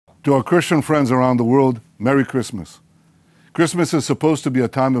To our Christian friends around the world, Merry Christmas. Christmas is supposed to be a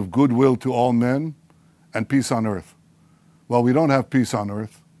time of goodwill to all men and peace on earth. Well, we don't have peace on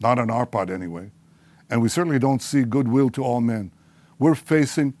earth, not on our part anyway, and we certainly don't see goodwill to all men. We're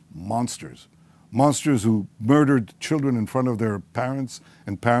facing monsters. Monsters who murdered children in front of their parents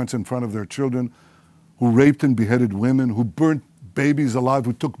and parents in front of their children, who raped and beheaded women, who burnt babies alive,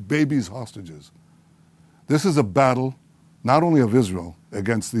 who took babies hostages. This is a battle not only of Israel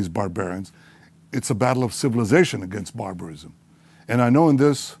against these barbarians, it's a battle of civilization against barbarism. And I know in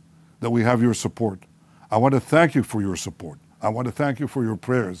this that we have your support. I want to thank you for your support. I want to thank you for your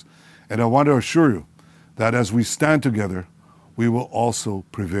prayers. And I want to assure you that as we stand together, we will also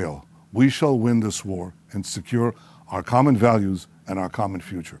prevail. We shall win this war and secure our common values and our common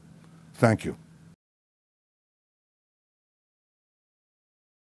future. Thank you.